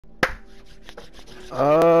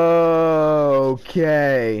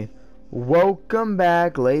Okay. Welcome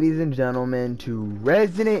back, ladies and gentlemen, to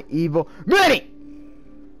Resident Evil Mini!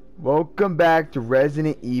 Welcome back to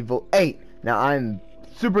Resident Evil 8. Now, I'm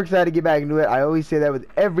super excited to get back into it. I always say that with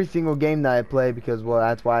every single game that I play because, well,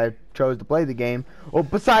 that's why I chose to play the game. Well,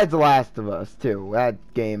 besides The Last of Us, too. That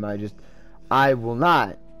game, I will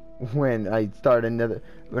not, when I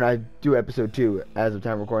do episode 2, as of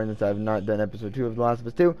time recording this, I have not done episode 2 of The Last of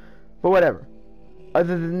Us 2, but whatever.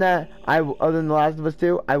 Other than that, other than The Last of Us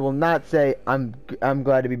 2, I will not say I'm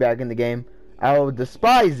glad to be back in the game. I will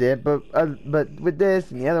despise it, but with this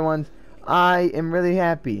and the other ones, I am really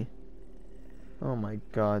happy. Oh my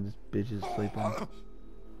God, this bitch is sleeping.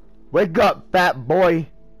 Wake up, fat boy.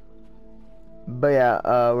 But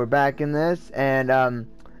yeah, we're back in this, and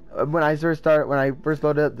when I first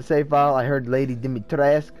loaded up the save file, I heard Lady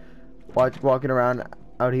Dimitrescu walking around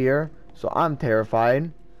out here, so I'm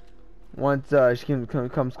terrified. Once she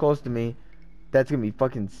comes close to me, that's gonna be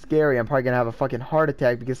fucking scary. I'm probably gonna have a fucking heart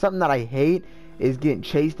attack because something that I hate is getting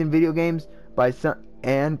chased in video games by some,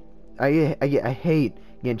 and I hate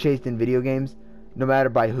getting chased in video games, no matter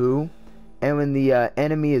by who. And when the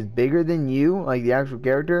enemy is bigger than you, like the actual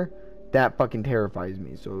character, that fucking terrifies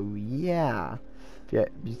me. So yeah, if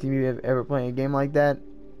you see me ever playing a game like that,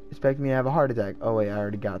 expect me to have a heart attack. Oh wait, I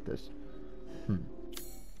already got this.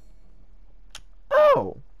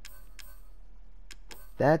 Oh.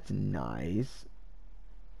 That's nice.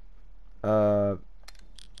 Okay.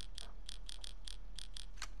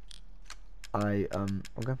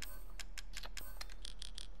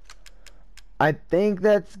 I think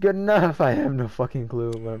that's good enough. I have no fucking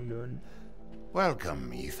clue what I'm doing.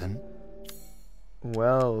 Welcome, Ethan.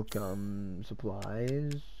 Welcome,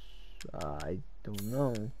 supplies. I don't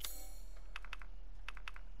know.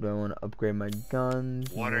 Do I want to upgrade my guns?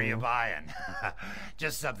 What are you buying?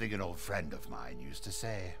 Just something an old friend of mine used to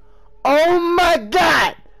say. Oh my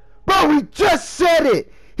God! Bro, he just said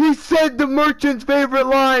it! He said the merchant's favorite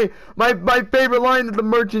line! My favorite line that the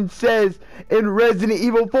merchant says in Resident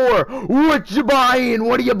Evil 4. What you buying?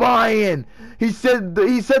 What are you buying? He said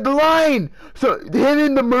the line! So him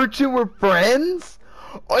and the merchant were friends?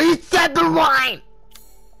 Oh, he said the line!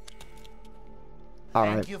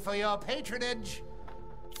 Thank you for your patronage.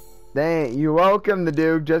 You're welcome, the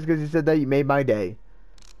dude. Just because you said that, you made my day.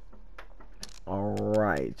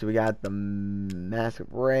 Alright, so we got the Mask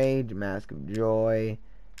of Rage, Mask of Joy,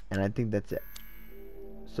 and I think that's it.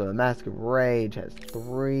 So the Mask of Rage has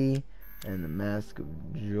 3, and the Mask of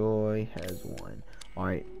Joy has 1.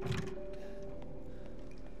 Alright.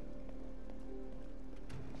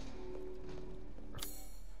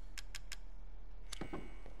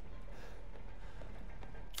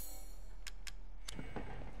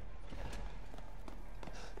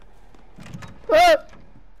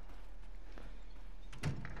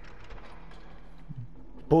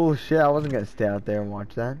 Bullshit, I wasn't gonna stay out there and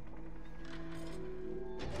watch that.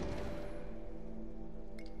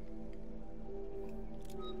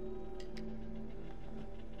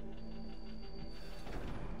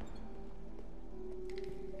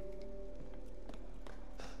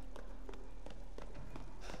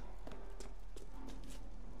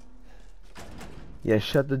 Yeah,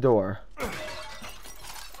 shut the door.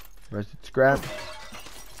 Rusted scrap.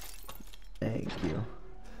 Thank you.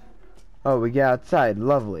 Oh, we get outside.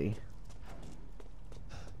 Lovely.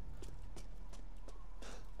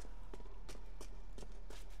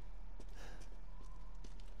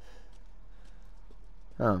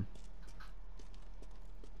 Oh.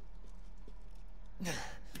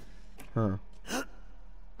 Huh.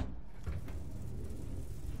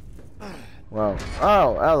 Wow.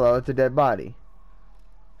 Oh, hello. It's a dead body.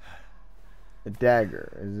 A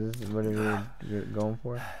dagger. Is this what we're going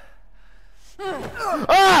for?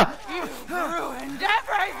 Ah! You ruined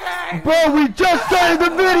everything! Bro, we just started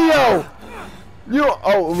the video!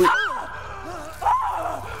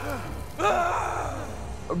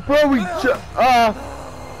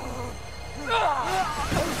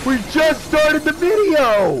 We just started the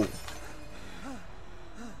video!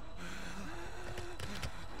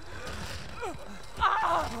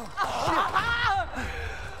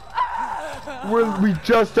 We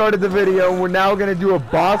just started the video and we're now gonna do a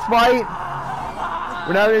boss fight?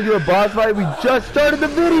 We're not gonna do a boss fight. We just started the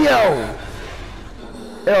video.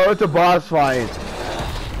 Oh, it's a boss fight.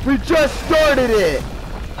 We just started it.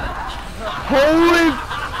 Holy!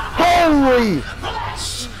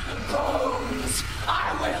 Flesh, bones,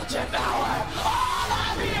 I will devour all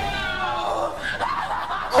of you.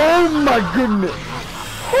 Oh my goodness!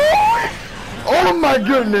 Oh my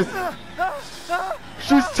goodness!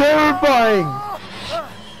 She's terrifying.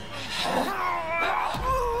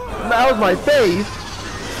 That was my face.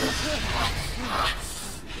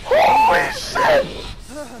 Holy shit!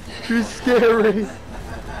 She's scary.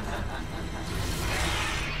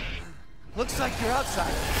 Looks like your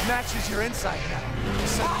outside matches your inside now.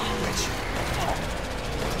 Son of a bitch.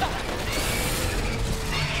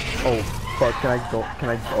 Oh fuck, can I go? Can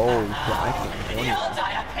I go? Oh shit, I can't go. You'll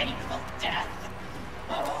die a painful death.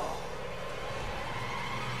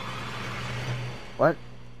 What?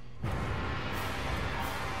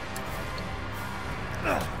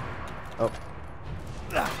 Oh.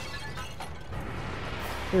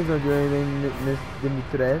 Please don't do anything, Miss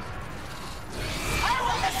Dimitres.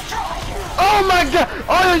 Oh my god!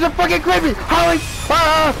 Oh, there's a fucking creepy! Holy!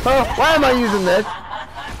 Why am I using this?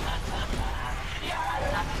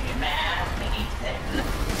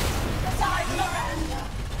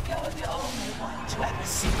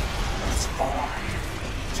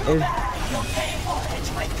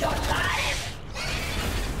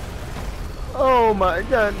 Oh my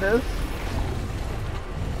goodness!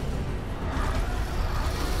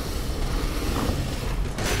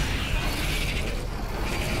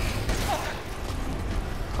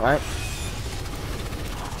 Alright.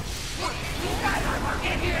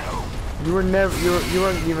 You were never, you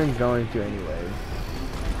weren't even going to anyways.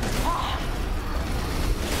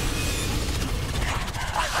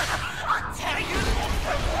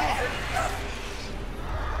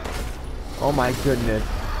 Oh my goodness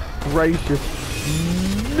gracious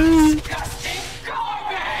me! Disgusting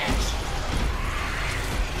garbage!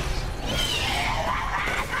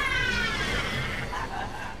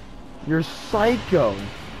 You're psycho.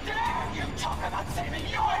 Dare you talk about saving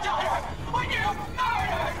your daughter when you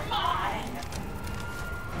murdered mine!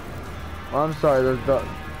 Oh, I'm sorry, there's the.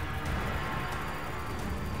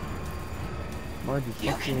 Why'd you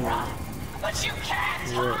You fucking can run, but you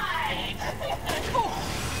can't Yeah. hide!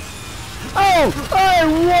 Oh! Hey,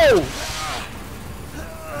 whoa!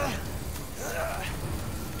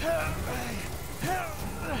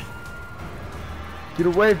 Get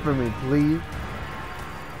away from me, please.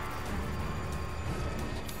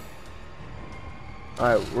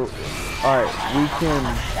 Alright, we can.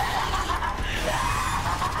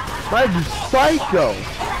 Why'd you psycho?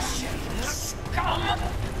 Scum!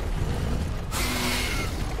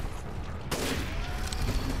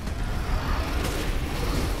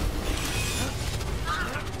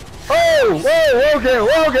 Oh! Whoa! Okay.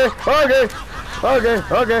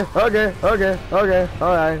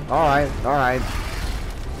 Alright.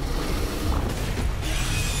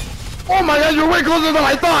 Oh my god, you're way closer than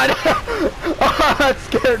I thought! Oh, that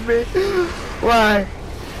scared me. Why?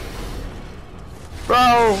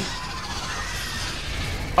 Bro!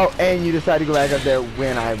 Oh, and you decided to go back up there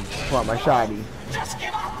when I pull out my shotty. Just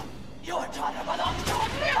give up! Your daughter belongs to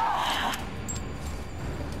me!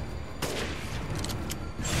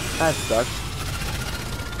 That sucks.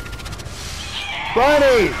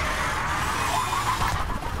 Bunny!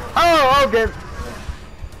 Oh, okay.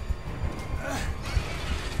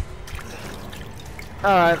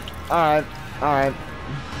 Alright.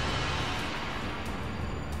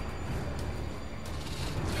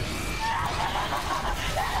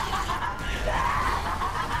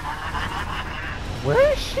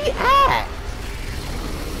 Where is she at?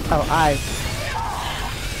 Oh,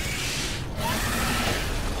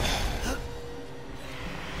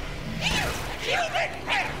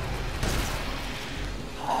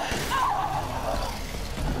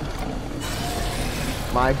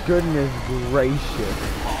 my goodness gracious.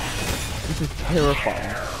 This is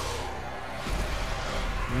terrifying.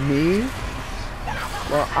 Me?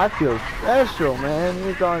 Well, I feel special, man.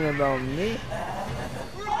 You're talking about me?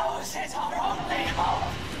 Rose is our only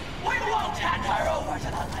hope! We won't hand her over to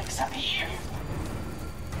the likes of you!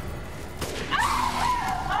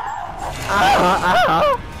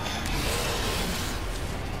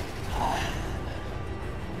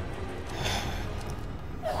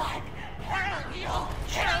 You'll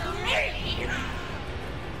kill me!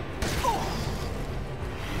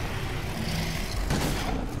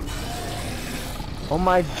 Oh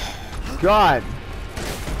my god.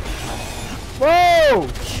 Whoa!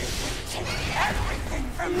 Take everything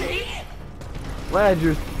from me! Lad,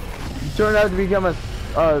 you turned out to become a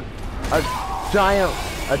giant,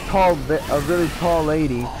 a really tall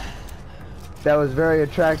lady that was very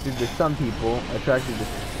attractive to some people, attractive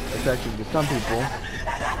to some people.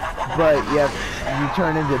 But yep, you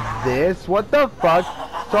turn into this? What the fuck?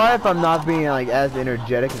 Sorry if I'm not being like as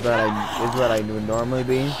energetic as what I would normally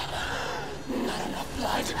be.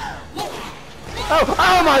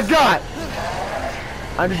 Oh my god!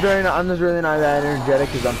 I'm just really not that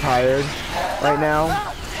energetic because I'm tired right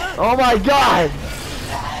now. Oh my god!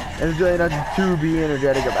 And it's really nothing to be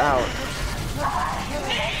energetic about.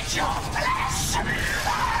 your flesh!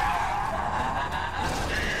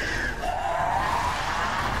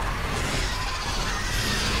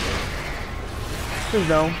 Please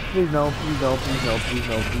no, please no, please no, please no, please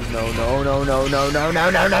no, please no, no, no, no, no, no, no,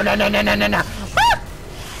 no, no, no, no, no, no, no, no.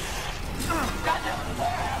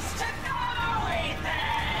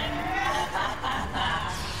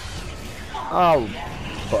 Oh,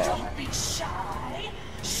 fuck. Don't be shy.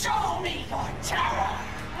 Show me your terror.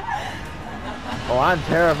 Oh, I'm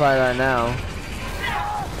terrified right now.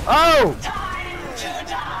 Oh! Time to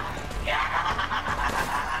die.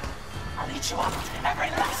 I'll eat you up, every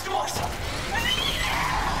last morsel.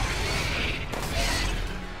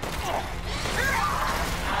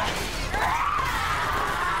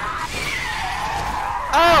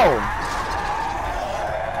 Oh!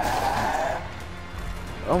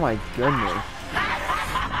 Oh my goodness.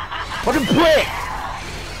 Fucking prick!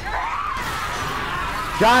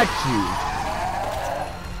 Got you.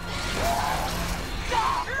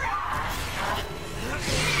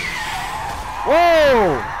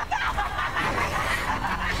 Whoa!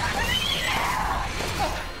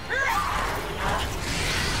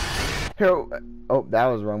 Here, oh, that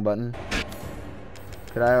was the wrong button.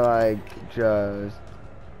 Could I like just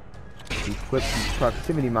equip these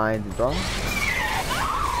proximity mines and throw them?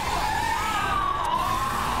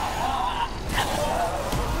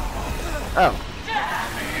 Oh.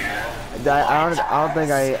 I don't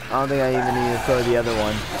think I even need to throw the other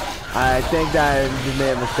one. I think that I just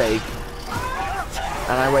made a mistake.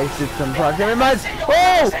 And I wasted some proximity mines.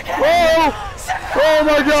 Oh! Oh! Oh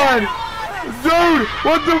my god! Dude!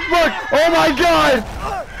 What the fuck? Oh my god!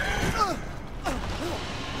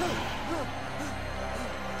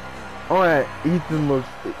 Alright,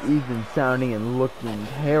 Ethan's sounding and looking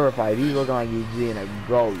terrified. He's looking like he's seeing a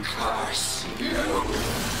ghost. Curse you.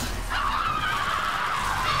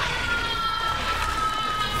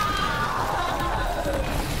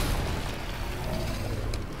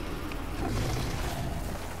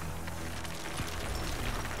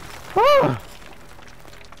 Oh!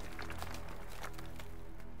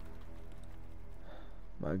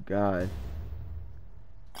 My god.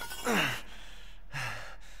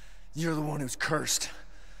 You're the one who's cursed.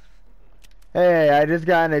 Hey, I just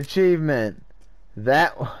got an achievement.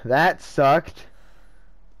 That sucked.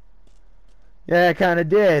 Yeah, it kind of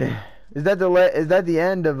did. Is that the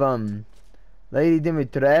end of Lady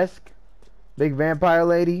Dimitrescu? Big vampire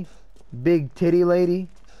lady? Big titty lady?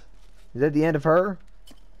 Is that the end of her?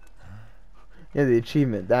 Yeah, the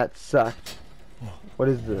achievement. That sucked. What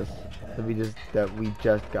is this that we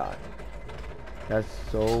just got? That's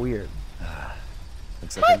so weird.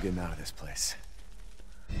 Looks like I'm getting out of this place.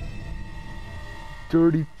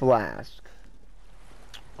 Dirty flask.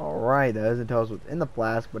 Alright, that doesn't tell us what's in the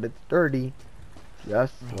flask, but it's dirty.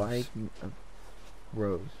 Just like a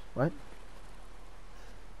rose. What?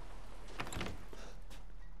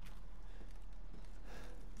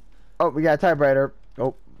 Oh, we got a typewriter.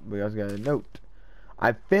 Oh, we also got a note.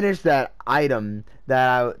 I finished that item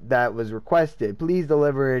that was requested. Please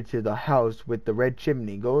deliver it to the house with the red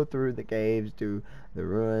chimney. Go through the caves to the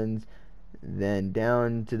ruins, then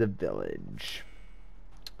down to the village.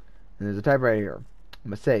 And there's a typewriter here.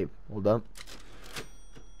 I'm gonna save. Hold up.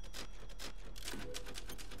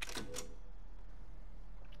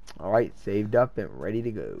 Alright, saved up and ready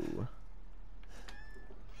to go.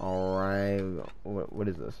 Alright, what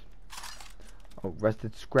is this? Oh,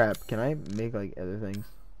 rusted scrap. Can I make like other things?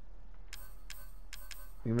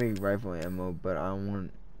 We can make rifle ammo, but I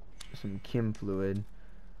want some chem fluid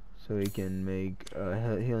so we can make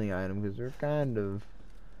a healing item, because they're kind of,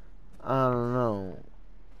 I don't know,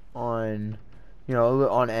 on, you know,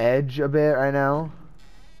 on edge a bit right now.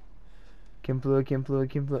 Chem fluid, chem fluid,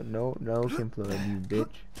 chem fluid. No, no chem fluid, you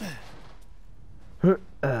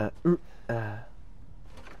bitch.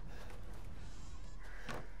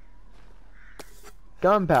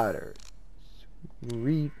 Gunpowder.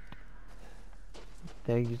 Sweet.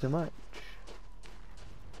 Thank you so much.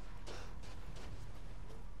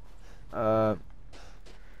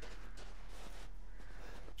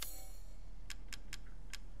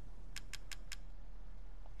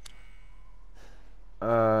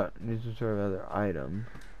 Need some sort of other item.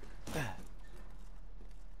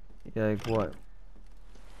 Yeah, like what?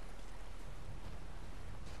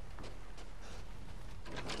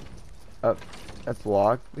 Up. That's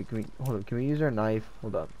locked. Hold up. Can we use our knife?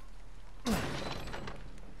 Hold up.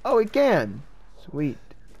 Oh, we can. Sweet.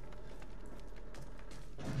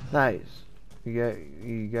 Nice.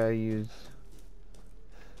 You gotta use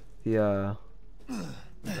the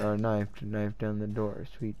our knife to knife down the door.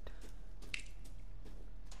 Sweet.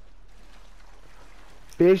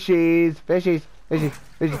 Fishies, fishies. Fishy,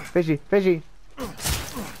 fishy, fishy, fishy.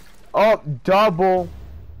 Oh, double.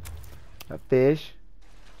 A fish.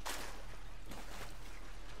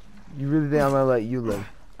 You really think I'm gonna let you live?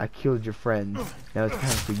 I killed your friend. Now it's time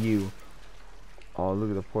for you. Oh, look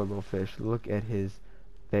at the poor little fish. Look at his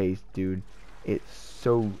face, dude. It's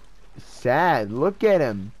so sad. Look at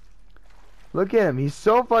him. Look at him. He's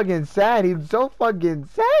so fucking sad. He's so fucking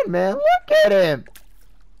sad, man. Look at him.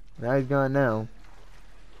 Now he's gone now.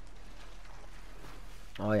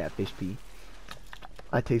 Oh yeah, fish pee.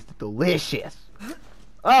 I taste it delicious.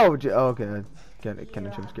 Oh, okay. Can I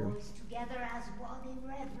jump scare him? Together as one in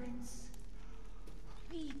reverence.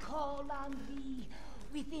 We call on thee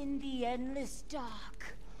within the endless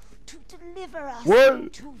dark to deliver us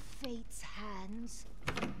into fate's hands.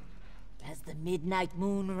 As the midnight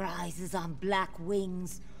moon rises on black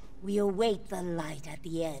wings, we await the light at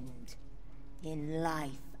the end. In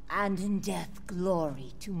life and in death,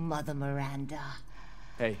 glory to Mother Miranda.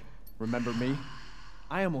 Hey, remember me?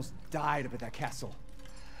 I almost died up at that castle.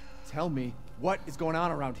 Tell me, what is going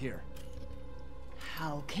on around here?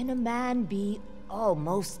 How can a man be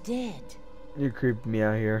almost dead? You're creeping me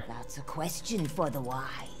out here. That's a question for the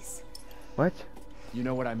wise. What? You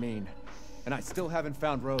know what I mean. And I still haven't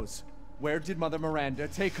found Rose. Where did Mother Miranda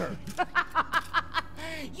take her?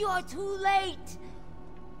 You're too late.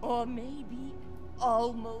 Or maybe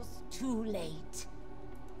almost too late.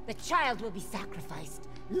 The child will be sacrificed,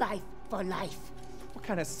 life for life. What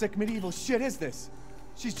kind of sick medieval shit is this?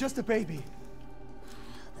 She's just a baby.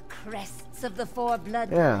 The crests of the four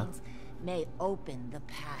bloodlines may open the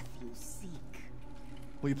path you seek.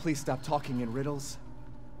 Will you please stop talking in riddles?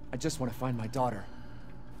 I just want to find my daughter.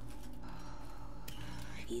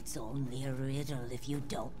 It's only a riddle if you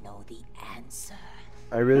don't know the answer.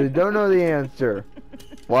 I really don't know the answer.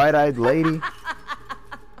 Wide-eyed lady.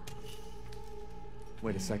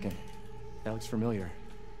 Wait a second. That looks familiar.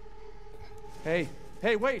 Hey,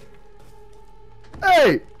 wait!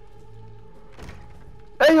 Hey!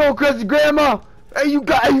 Hey, yo, Krusty Grandma! Hey, you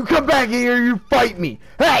come back here, you fight me!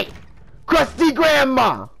 Hey! Krusty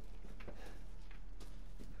Grandma!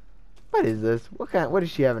 What is this? What does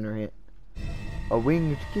she have in her hand? A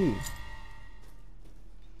winged key.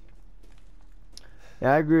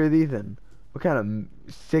 Yeah, I agree with Ethan. What kind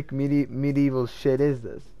of sick medieval shit is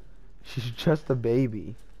this? She's just a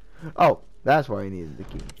baby. Oh, that's why I needed the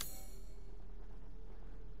key.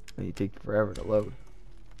 And you take forever to load.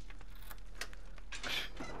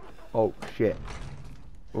 Oh shit.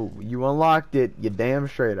 Oh, you unlocked it. You damn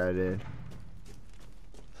straight I did.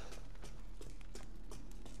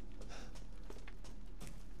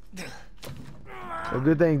 Well,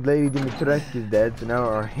 good thing Lady Dimitrescu is dead, so now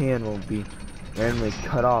our hand won't be randomly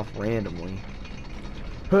cut off randomly.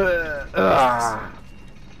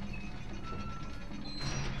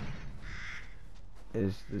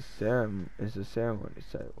 Is the ceremony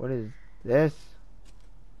site? What is this?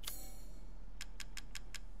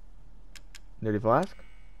 Dirty flask?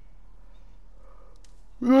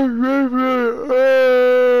 No,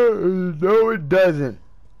 it doesn't.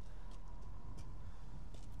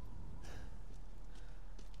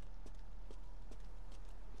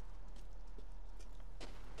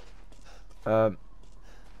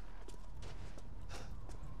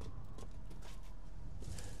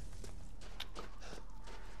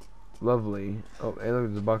 Lovely. Oh, hey, look,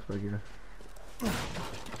 there's a box back here.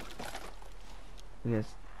 Yes.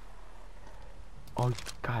 Oh, you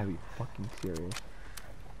gotta be fucking serious.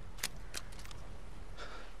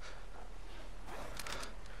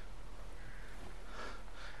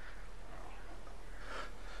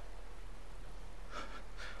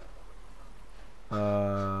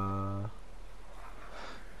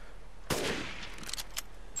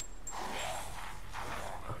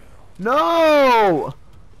 No!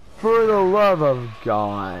 For the love of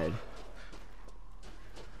God.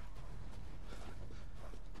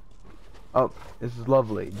 Oh, this is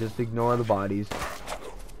lovely. Just ignore the bodies.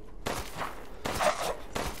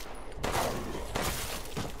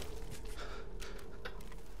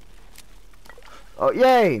 Oh,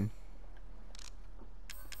 yay!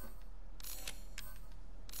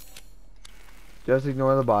 Just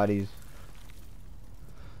ignore the bodies.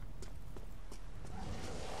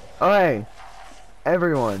 Oh, hey.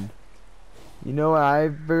 Everyone. You know what I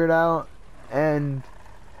figured out and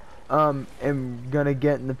am gonna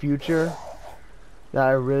get in the future that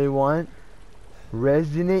I really want?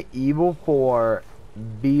 Resident Evil 4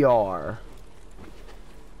 VR.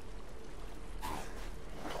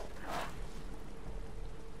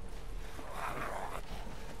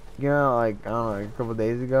 You know, like, I don't know, like a couple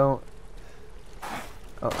days ago.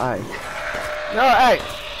 Oh, hey. No, hey!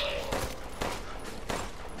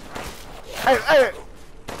 Hey, hey!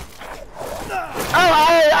 Oh,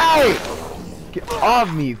 hey, hey! Get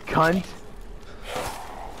off me, you cunt!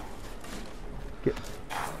 Get...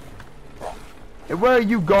 Hey, where are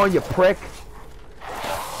you going, you prick?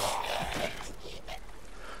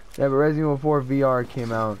 Yeah, but Resident Evil 4 VR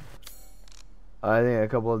came out, I think a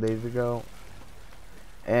couple of days ago.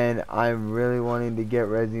 And I'm really wanting to get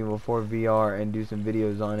Resident Evil 4 VR and do some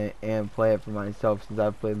videos on it and play it for myself, since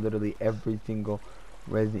I've played literally every single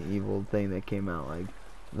Resident Evil thing that came out. Like,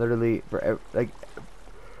 literally, like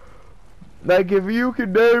if you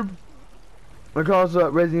can name the console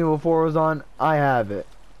that Resident Evil 4 was on, I have it.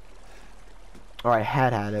 Or I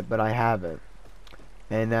had it, but I have it.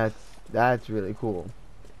 And that's really cool.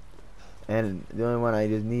 And the only one I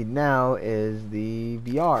just need now is the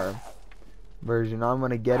VR version. I'm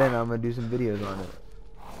gonna get it and I'm gonna do some videos on it.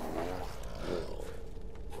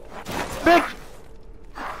 Bitch!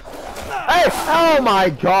 Hey! Oh my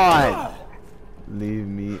god! Leave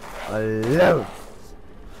me alone.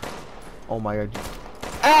 Oh my god.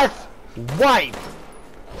 Ass wife!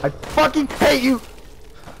 I fucking hate you!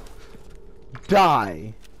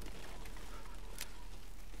 Die.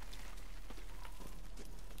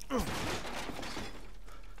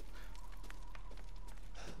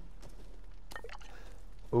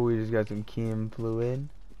 Oh, we just got some chem fluid.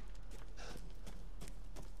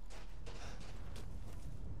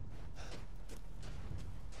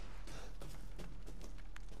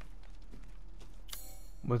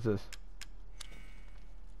 What's this?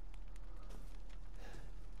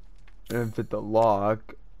 Didn't fit the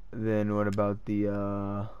lock. Then what about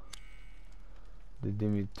the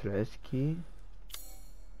Dimitrescu key?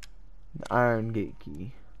 The iron gate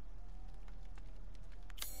key.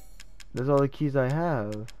 That's all the keys I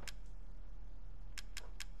have.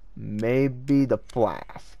 Maybe the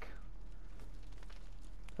flask.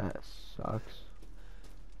 That sucks.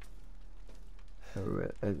 That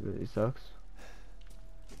really sucks.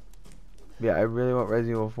 Yeah, I really want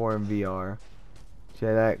Resident Evil 4 in VR. See,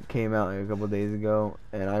 that came out like a couple days ago,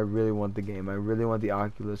 and I really want the game. I really want the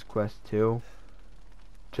Oculus Quest 2,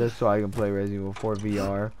 just so I can play Resident Evil 4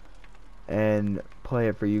 VR and play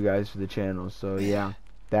it for you guys for the channel. So yeah,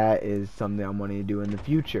 that is something I'm wanting to do in the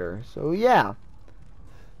future. So yeah,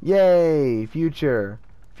 yay, future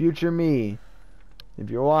me. If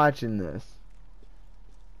you're watching this,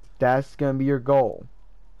 that's gonna be your goal.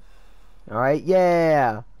 All right,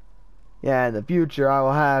 yeah, in the future I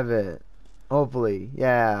will have it. Hopefully,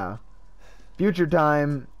 yeah. Future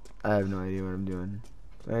time, I have no idea what I'm doing.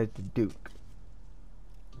 It's the Duke.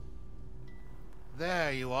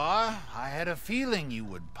 There you are. I had a feeling you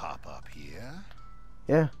would pop up here.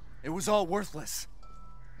 Yeah. It was all worthless.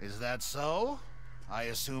 Is that so? I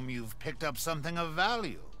assume you've picked up something of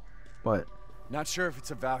value. What? Not sure if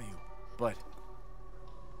it's of value, but...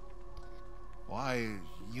 Why,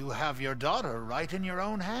 you have your daughter right in your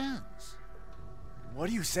own hands. What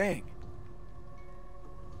are you saying?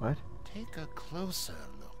 What? Take a closer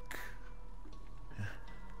look.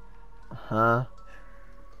 Huh?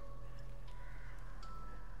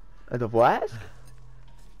 At the flask?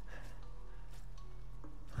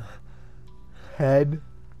 Head?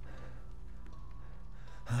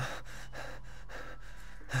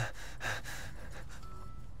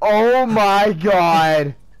 Oh my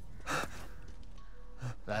god!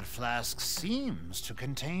 That flask seems to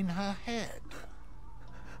contain her head.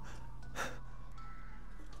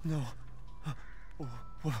 No.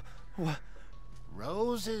 What?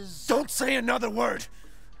 Roses. Don't say another word!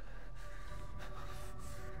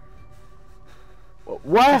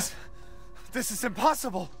 What? This is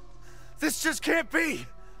impossible! This just can't be!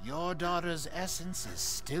 Your daughter's essence is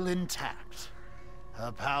still intact.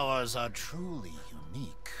 Her powers are truly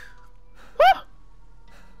unique.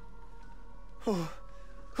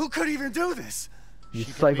 Who could even do this? You She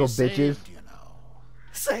could psycho be bitches. saved, you know.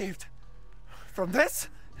 Saved? From this?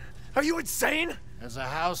 Are you insane? There's a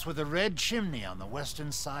house with a red chimney on the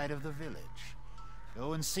western side of the village.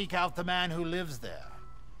 Go and seek out the man who lives there.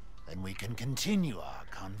 Then we can continue our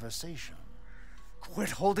conversation.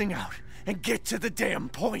 Quit holding out and get to the damn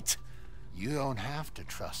point. You don't have to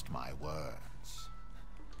trust my words.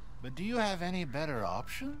 But do you have any better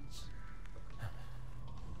options?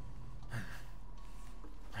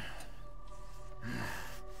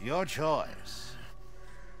 Your choice.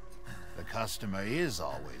 The customer is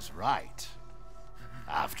always right.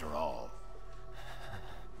 After all.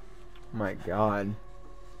 My god.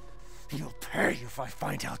 You'll pay if I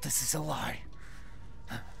find out this is a lie.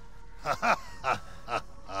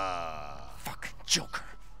 Fucking Joker.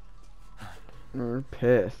 I'm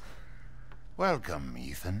pissed. Welcome,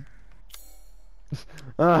 Ethan.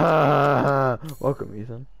 Welcome,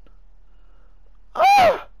 Ethan.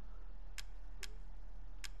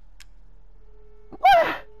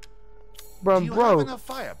 Bro, Do you bro. have enough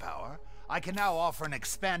firepower? I can now offer an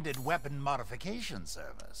expanded weapon modification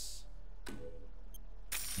service.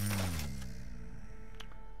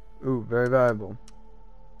 Ooh, very valuable.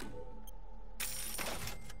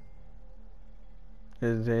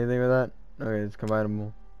 Is there anything with that? Okay, it's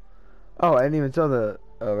combinable. Oh, I didn't even sell the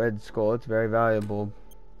red skull. It's very valuable.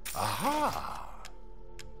 Aha!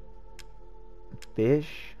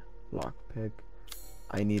 Fish, lockpick.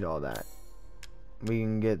 I need all that. We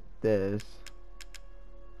can get this.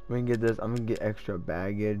 We can get this. I'm gonna get extra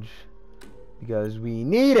baggage because we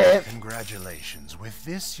need it. Congratulations. With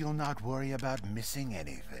this, you'll not worry about missing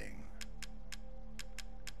anything.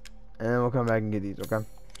 And then we'll come back and get these, okay?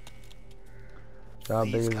 So how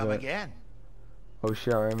big Please is come it? again. Oh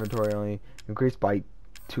shit, our inventory only increased by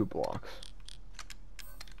 2 blocks.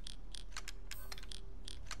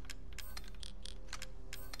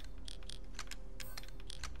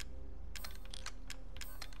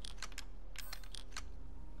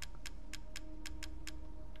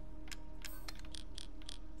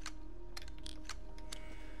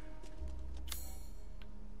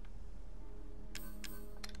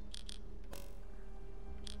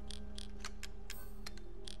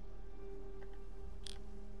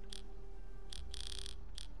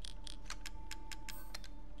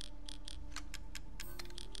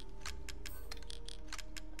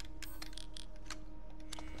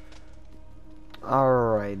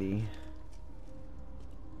 Alrighty.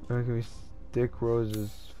 Where can we stick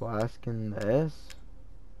Rose's flask in this?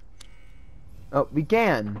 Oh, we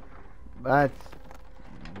can. That's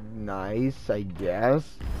nice, I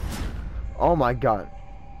guess. Oh my god.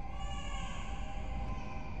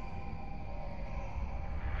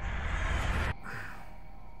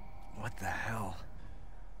 What the hell?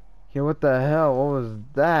 Yeah, what the hell? What was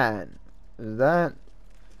that? Is that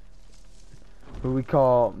who we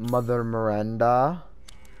call Mother Miranda?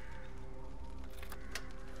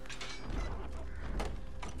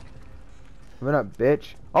 Open up,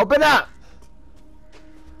 bitch. Open up!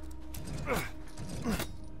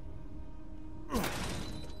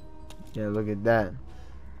 Yeah, look at that.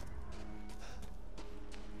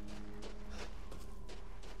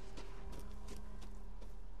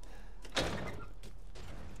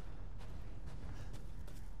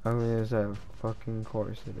 I mean, it's a fucking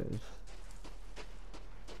course it is.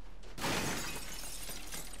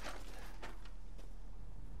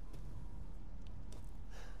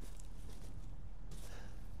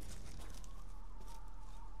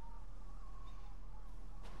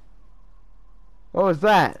 What was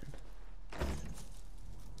that?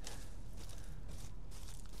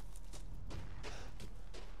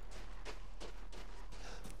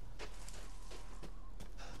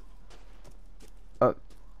 Oh.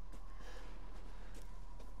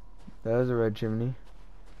 That was a red chimney.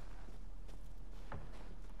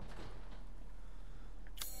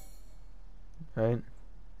 Right?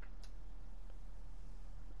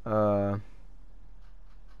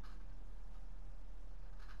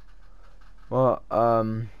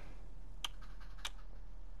 Well,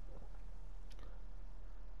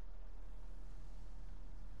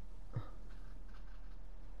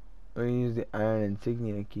 we can use the iron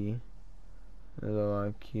insignia key. There's a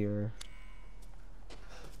lock here.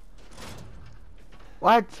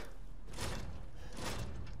 What?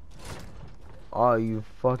 Oh, you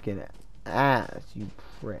fucking ass, you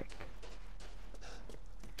prick.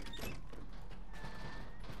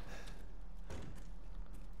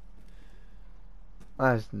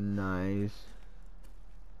 That's nice.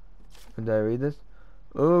 Did I read this?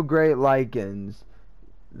 Oh, great lichens,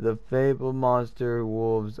 the fabled monster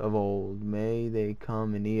wolves of old. May they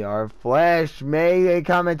come and eat our flesh. May they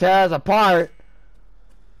come and tear us apart.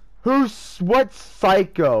 What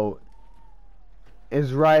psycho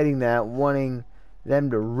is writing that, wanting them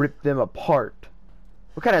to rip them apart?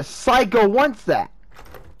 What kind of psycho wants that?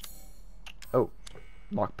 Oh,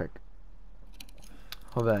 lockpick.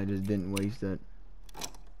 Hopefully I just didn't waste it.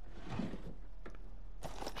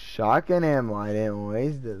 Shotgun ammo, I didn't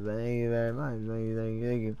waste it. Thank you very much. Thank you, thank you,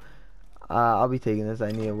 thank you. I'll be taking this.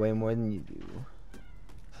 I need it way more than you do.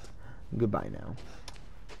 Goodbye now.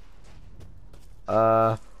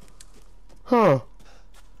 Huh.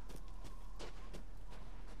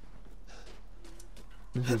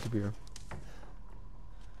 Let's disappear.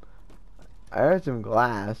 I heard some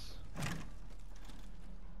glass.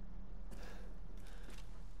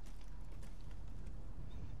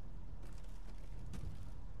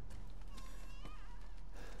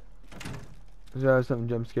 So if something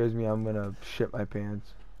jump scares me, I'm gonna shit my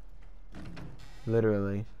pants.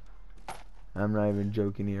 Literally. I'm not even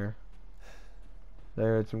joking here. I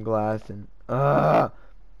heard some glass and I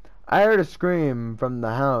I heard a scream from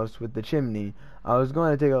the house with the chimney. I was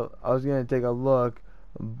going to take a look,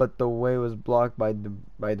 but the way was blocked by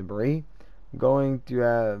debris. Going to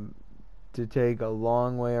have to take a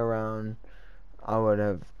long way around. I would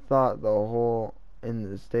have thought the hole in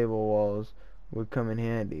the stable walls would come in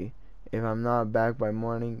handy. If I'm not back by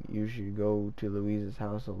morning, you should go to Louise's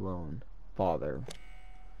house alone. Father.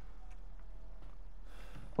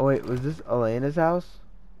 Oh wait, was this Elena's house?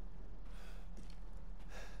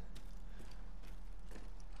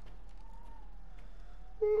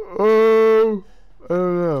 Oh, I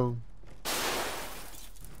don't know.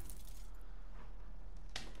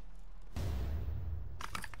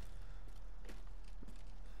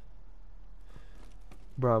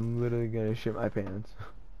 Bro, I'm literally gonna shit my pants.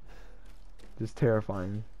 Just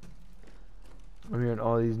terrifying. I'm hearing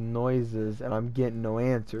all these noises and I'm getting no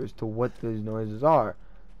answers to what those noises are.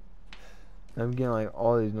 I'm getting like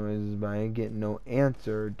all these noises, but I ain't getting no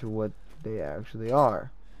answer to what they actually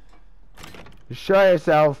are. Just show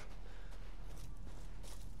yourself.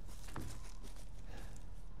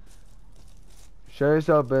 Show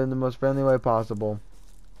yourself, but in the most friendly way possible.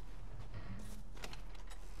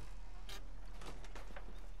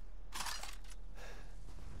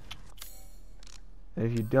 And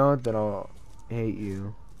if you don't, then I'll hate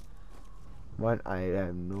you. What? I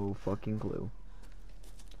have no fucking clue.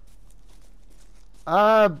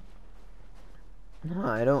 No,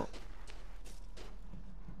 I don't.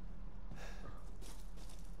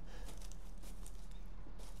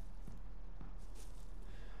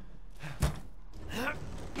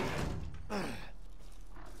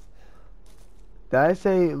 Did I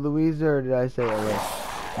say Louisa or did I say Elaine?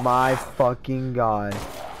 My fucking god.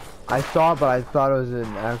 I saw it, but I thought it was an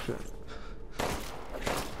actual.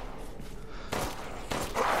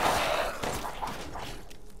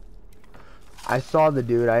 I saw the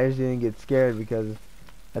dude. I just didn't get scared because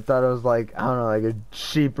I thought it was like, I don't know, like a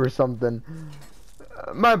sheep or something.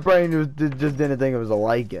 My brain just didn't think it was a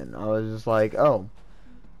lichen. I was just like, oh,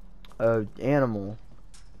 a animal.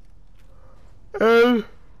 In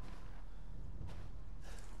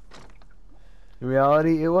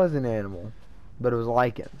reality, it was an animal, but it was a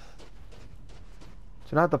lichen.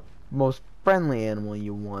 So not the most friendly animal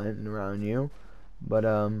you want around you, but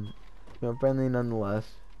you know, friendly nonetheless.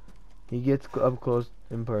 He gets up close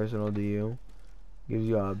and personal to you, gives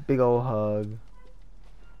you a big old hug.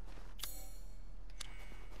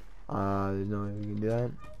 There's no way we can do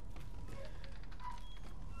that.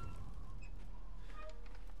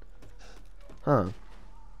 Huh.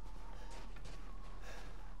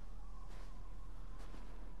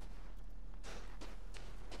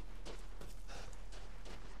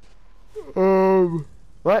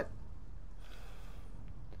 What?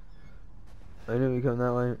 I knew we come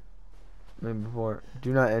that way. Maybe before.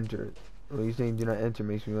 Do not enter. What are you saying? Do not enter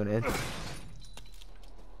makes me want to enter.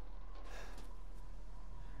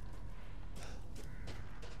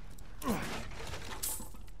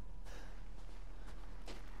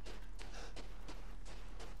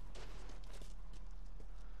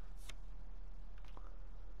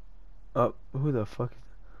 Oh, who the fuck is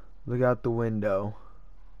that? Look out the window.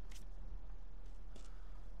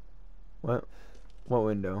 What? What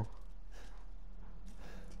window?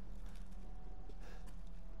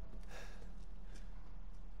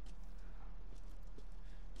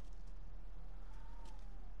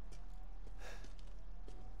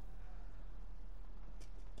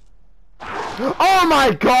 Oh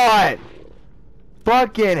my god!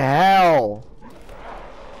 Fucking hell!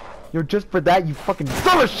 Yo, just for that, you fucking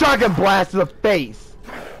throw a shotgun blast to the face!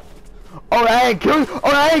 Oh, I ain't kill you! Oh,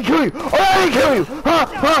 I ain't kill you! Oh, I ain't kill you! Huh?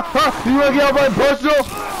 Huh? Huh? You wanna get up personal?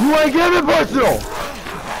 You wanna get it personal?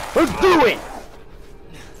 Let's do it!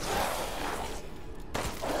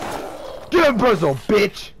 Get him personal,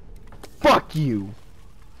 bitch! Fuck you!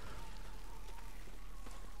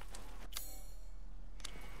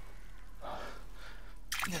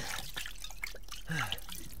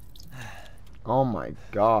 Oh my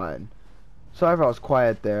god. Sorry if I was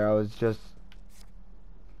quiet there. I was just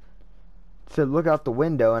said look out the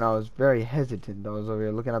window and I was very hesitant. I was over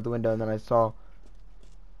here looking out the window and then I saw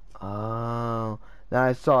then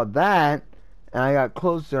I saw that and I got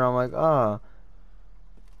closer and I'm like, oh.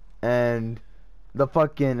 And the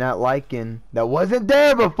fucking that lichen that wasn't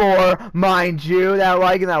there before, mind you, that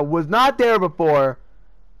lichen that was not there before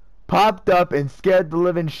popped up and scared the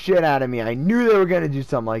living shit out of me. I knew they were gonna do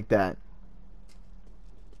something like that.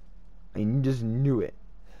 I just knew it.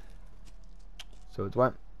 So it's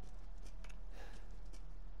what?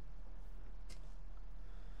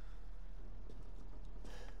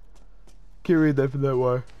 Can't read that from that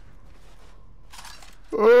way.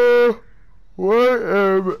 What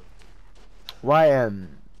am YM.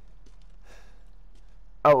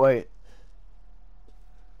 Oh wait.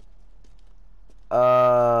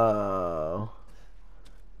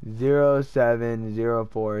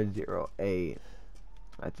 070408.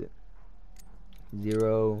 That's it.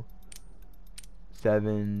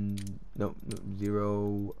 07 no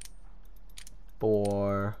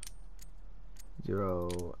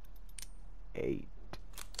 0408.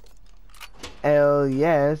 Hell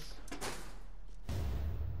yes.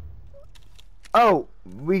 Oh,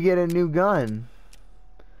 we get a new gun.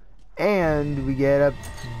 And we get a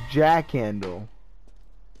jack handle.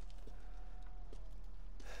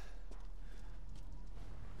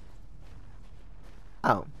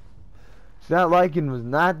 Oh. So that Lycan was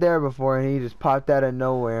not there before and he just popped out of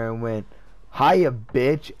nowhere and went, "Hiya,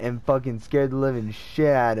 bitch," and fucking scared the living shit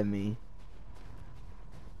out of me.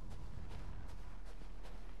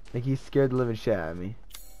 Like he scared the living shit out of me.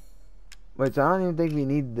 Wait, so I don't even think we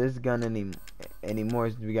need this gun anymore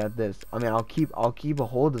since we got this. I mean, I'll keep a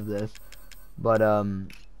hold of this, but we're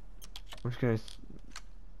just gonna.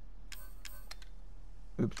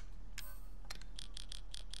 Oops.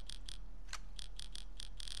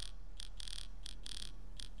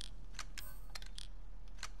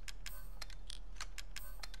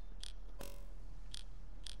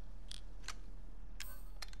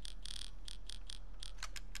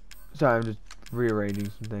 Sorry, I'm just rearranging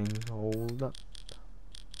some things. Hold up.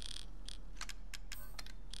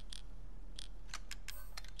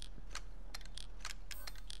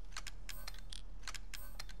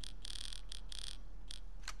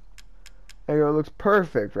 There you go, it looks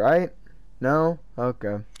perfect, right? No?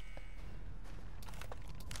 Okay.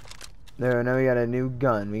 There, now we got a new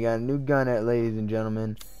gun. We got a new gun, ladies and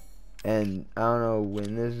gentlemen. And I don't know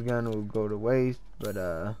when this gun will go to waste, but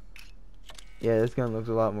yeah, this gun looks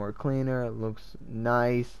a lot more cleaner. It looks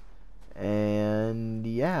nice. And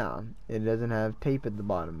yeah, it doesn't have tape at the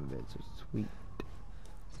bottom of it, so sweet.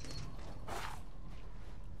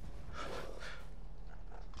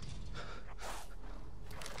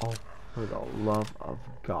 Oh, for the love of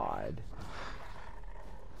God.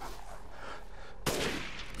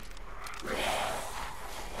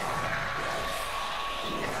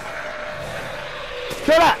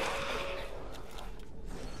 Shut up!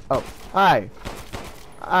 Oh, hi.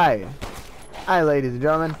 Hi. Hi, ladies and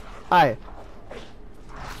gentlemen. Hi.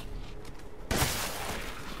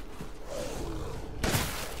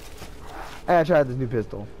 I gotta try out this new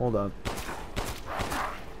pistol. Hold up.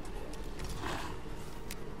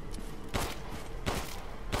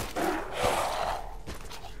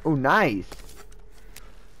 Oh, nice.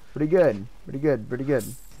 Pretty good. Pretty good. Pretty good.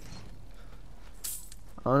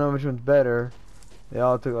 I don't know which one's better. They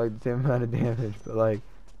all took like the same amount of damage, but like,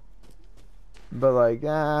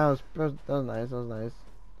 yeah, that was nice. That was nice.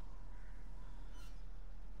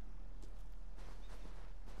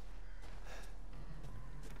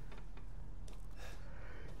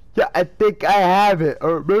 Yeah, I think I have it.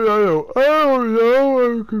 Or maybe I don't. I don't know.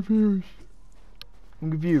 I'm confused.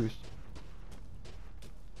 I'm confused.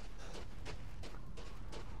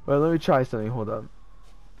 Well, let me try something. Hold up.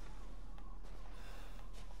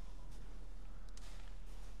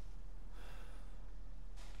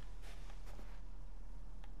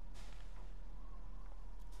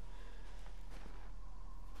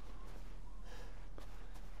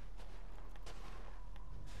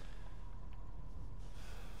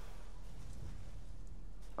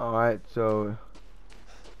 Alright, so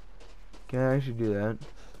can I actually do that?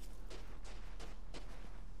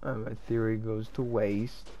 My theory goes to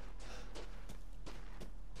waste.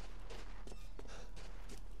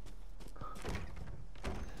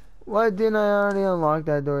 Why didn't I already unlock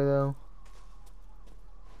that door though?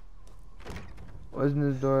 Wasn't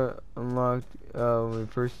this door unlocked when we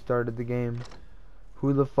first started the game?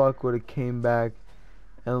 Who the fuck would have came back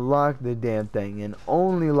and locked the damn thing and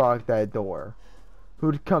only locked that door?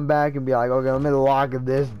 Who'd come back and be like, okay, let me lock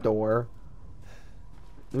this door.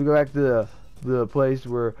 Let me go back to the place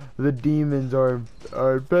where the demons are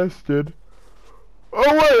infested.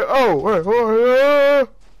 Oh wait,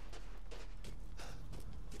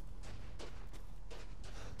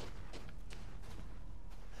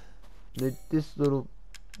 this little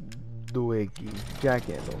doohickey jack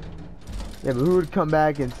handle. Yeah, but who would come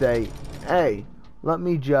back and say, hey, let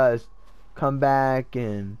me just come back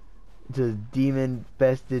and to demon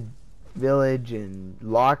infested village and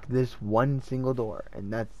lock this one single door,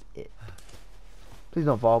 and that's it. Please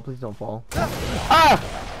don't fall, please don't fall. Ah!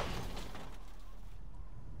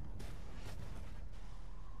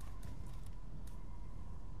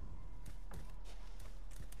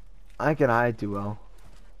 I can hide too well.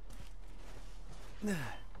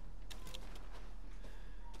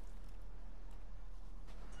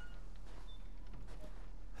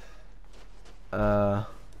 Oh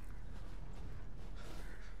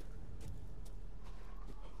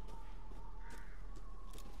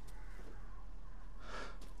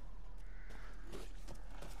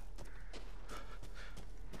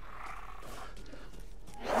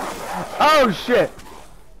shit!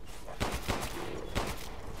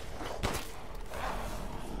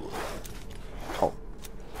 Oh.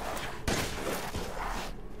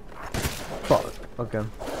 Fuck. Okay.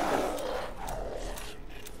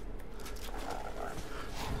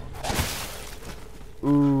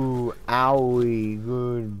 Ooh, owie,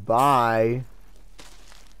 goodbye.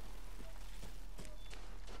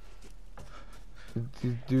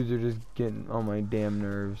 These dudes are just getting on my damn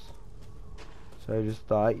nerves. So I just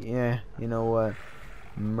thought, yeah, you know what?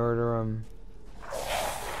 Murder them.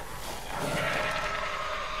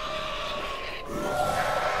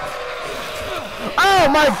 Oh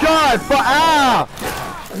my god! Ah!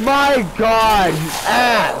 My god, you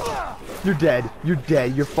ass! You're dead. You're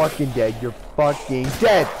dead. You're fucking dead. You're fucking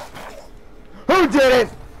dead. Who did it?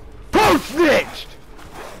 Who snitched?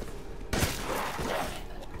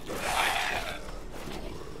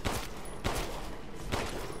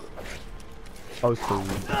 Oh, sweet.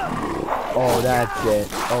 Oh, that's it.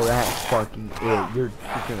 Oh, that's fucking it. You're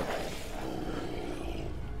gonna...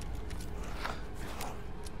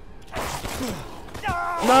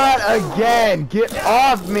 Not again! Get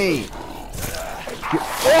off me! Get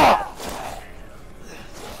off!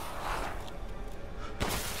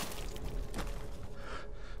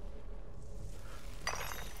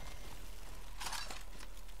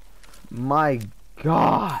 My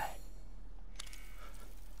god.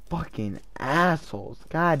 Fucking assholes.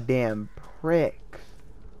 Goddamn pricks.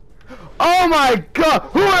 Oh my god!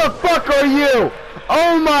 Who the fuck are you?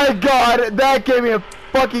 Oh my god! That gave me a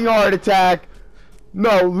fucking heart attack.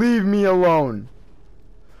 No, leave me alone.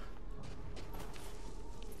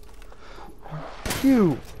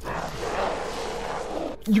 You.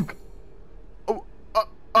 Oh,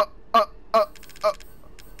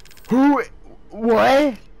 who?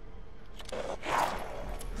 What?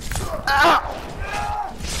 Ow!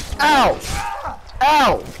 Ow!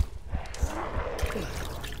 Ow!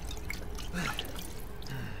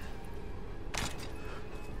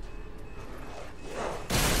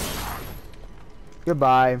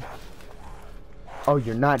 Goodbye. Oh,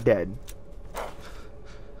 you're not dead.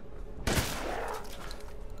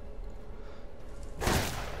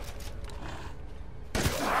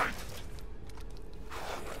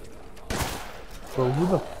 Bro, who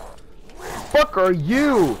the fuck are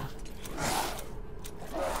you?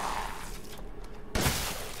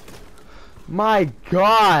 My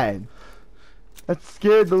god! That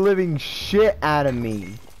scared the living shit out of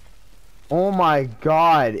me. Oh my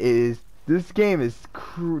god, this game is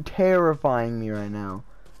terrifying me right now.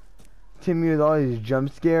 To me, with all these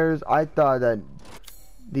jump scares, I thought that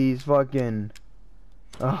these fucking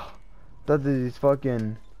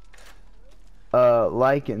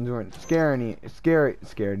lichens weren't scary.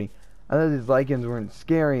 I thought these lichens weren't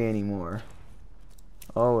scary anymore.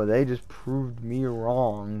 Oh, they just proved me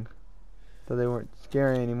wrong. Thought they weren't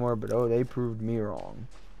scary anymore, but oh, they proved me wrong.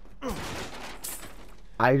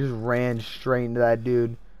 I just ran straight into that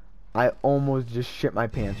dude. I almost just shit my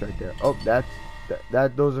pants right there. Oh,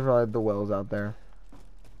 those are probably the wells out there.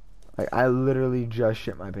 Like, I literally just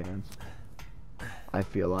shit my pants. I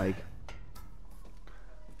feel like.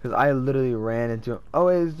 Because I literally ran into... Oh,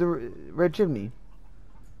 it's the red chimney.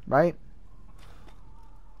 Right?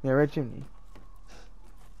 Yeah, red chimney.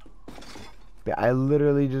 Yeah, I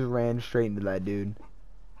literally just ran straight into that dude.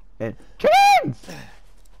 And... Chickens!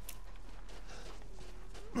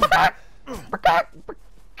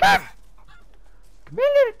 Come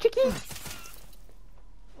here, little chickie.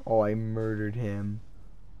 Oh, I murdered him.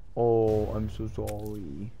 Oh, I'm so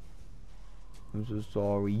sorry. I'm so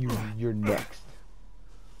sorry. You're next.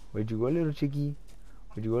 Where'd you go, little chickie?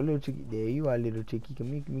 Where'd you go, little chickie? There you are, little chickie.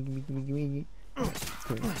 Come here, come here, come here, come here,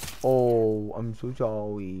 come here. Oh, I'm so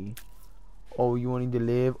sorry. Oh, you wanting to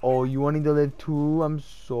live? Oh, you wanting to live too? I'm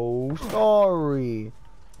so sorry.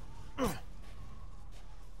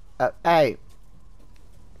 Hey.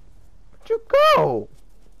 Where'd you go?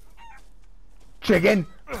 Chicken!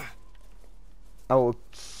 I will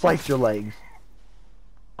slice your legs.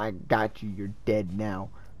 I got you. You're dead now.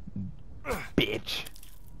 Bitch.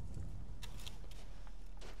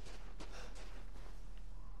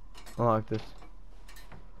 Unlock this.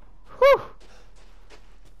 Whew!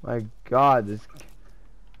 My god, this...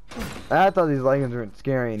 I thought these lichens weren't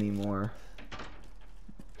scary anymore.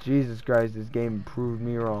 Jesus Christ, this game proved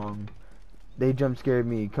me wrong. They jump scared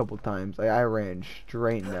me a couple times. Like, I ran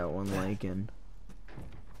straight in that one lichen.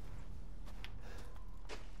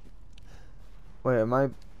 Wait, am I?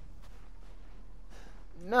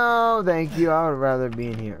 No, thank you. I would rather be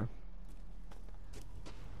in here.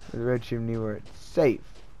 The red chimney where it's safe.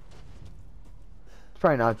 It's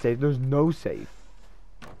probably not safe. There's no safe.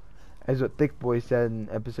 As what Thick Boy said in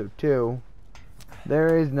episode 2,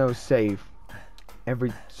 there is no safe.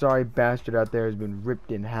 Every sorry bastard out there has been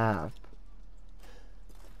ripped in half.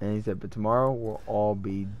 And he said, but tomorrow we'll all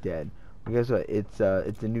be dead. Well, guess what? It's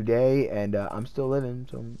a new day, and I'm still living,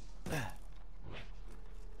 so.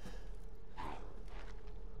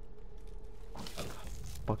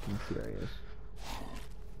 Fucking serious.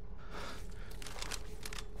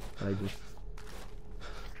 I just.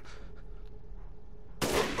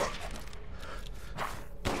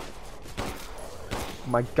 Oh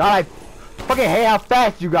my god, I fucking hate how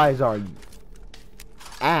fast you guys are, you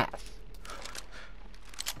ass.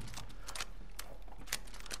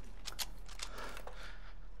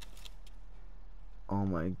 Oh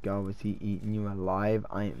my god, was he eating you alive?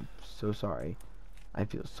 I am so sorry. I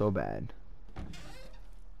feel so bad.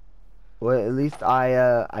 Well, at least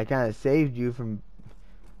I kind of saved you from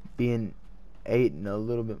being eaten a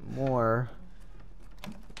little bit more.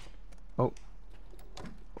 Oh.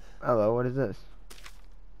 Hello, what is this?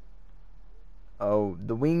 Oh,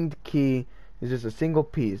 the winged key is just a single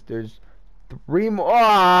piece. There's 3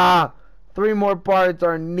 more. 3 more parts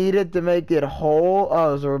are needed to make it whole.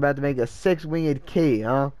 Oh, so we're about to make a 6-winged key,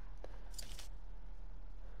 huh?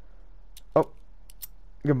 Oh.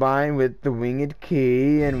 Combined with the winged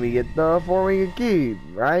key, and we get the 4-winged key,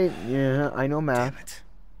 right? Yeah, I know math. Damn it.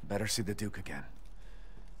 Better see the Duke again.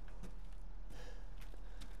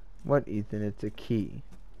 What, Ethan? It's a key.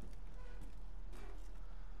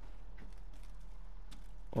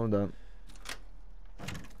 Hold up.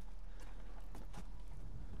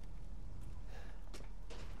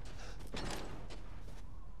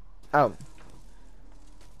 Oh.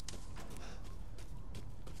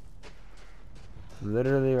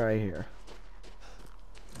 Literally right here.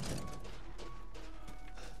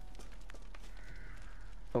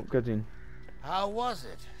 Oh, cutscene. How was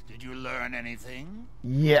it? Did you learn anything?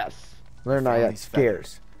 Yes. Learned I Found got these scared.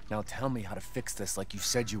 feathers. Now tell me how to fix this like you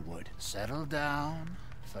said you would. Settle down.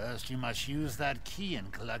 First, you must use that key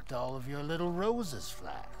and collect all of your little roses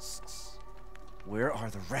flasks. Where are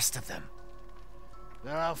the rest of them?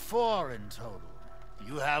 There are 4 in total.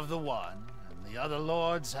 You have the 1, and the other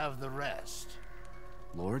lords have the rest.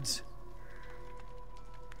 Lords?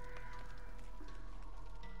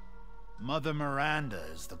 Mother Miranda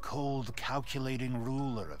is the cold, calculating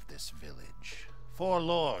ruler of this village. 4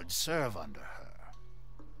 lords serve under her.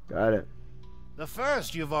 Got it. The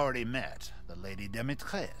first you've already met, the Lady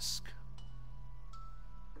Dimitrescu.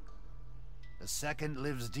 The second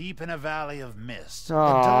lives deep in a valley of mist, the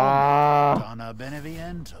Aww. doll, Donna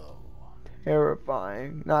Beneviento.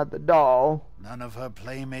 Terrifying. Not the doll. None of her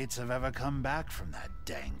playmates have ever come back from that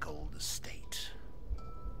dank old estate.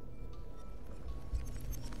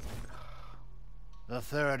 The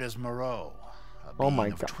third is Moreau, a Oh being my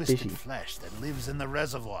of God, twisted fishy. flesh that lives in the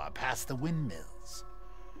reservoir past the windmills.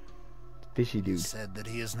 Fishy It dude. is said that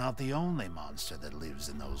he is not the only monster that lives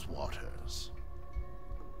in those waters.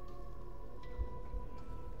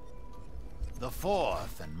 The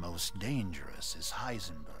fourth and most dangerous is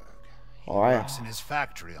Heisenberg. He Oh, yeah. works in his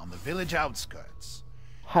factory on the village outskirts.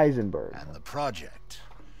 Heisenberg. And the project.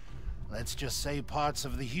 Let's just say parts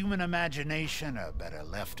of the human imagination are better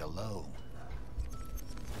left alone.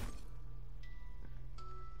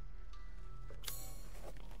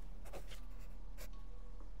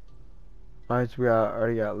 Alright, so we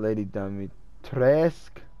already got Lady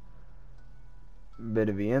Dimitrescu,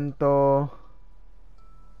 Beneviento.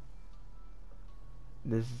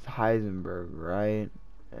 This is Heisenberg, right?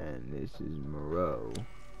 And this is Moreau.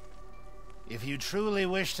 If you truly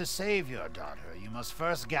wish to save your daughter, you must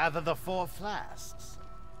first gather the 4 flasks.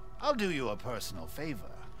 I'll do you a personal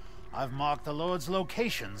favor. I've marked the Lord's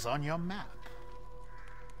locations on your map.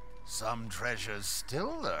 Some treasures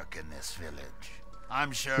still lurk in this village.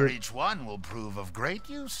 I'm sure each one will prove of great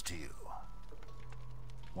use to you.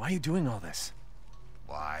 Why are you doing all this?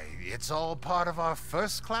 Why, it's all part of our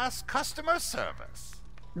first-class customer service.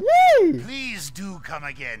 Yay! Please do come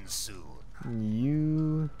again soon.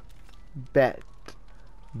 You bet.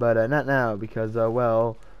 But not now, because,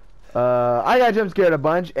 well, I got jump scared a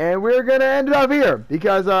bunch, and we're gonna end it off here,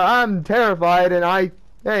 because I'm terrified, and I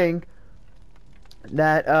think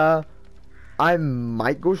that I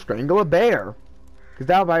might go strangle a bear. Because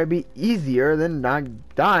that might be easier than not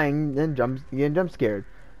dying and getting jump scared.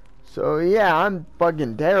 So yeah, I'm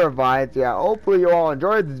fucking terrified. So yeah, hopefully you all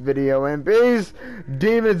enjoyed this video, and peace,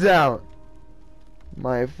 demons out.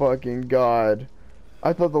 My fucking god.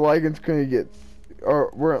 I thought the lichens couldn't get or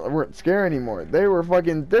weren't scary anymore. They were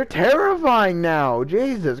fucking, they're terrifying now.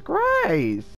 Jesus Christ.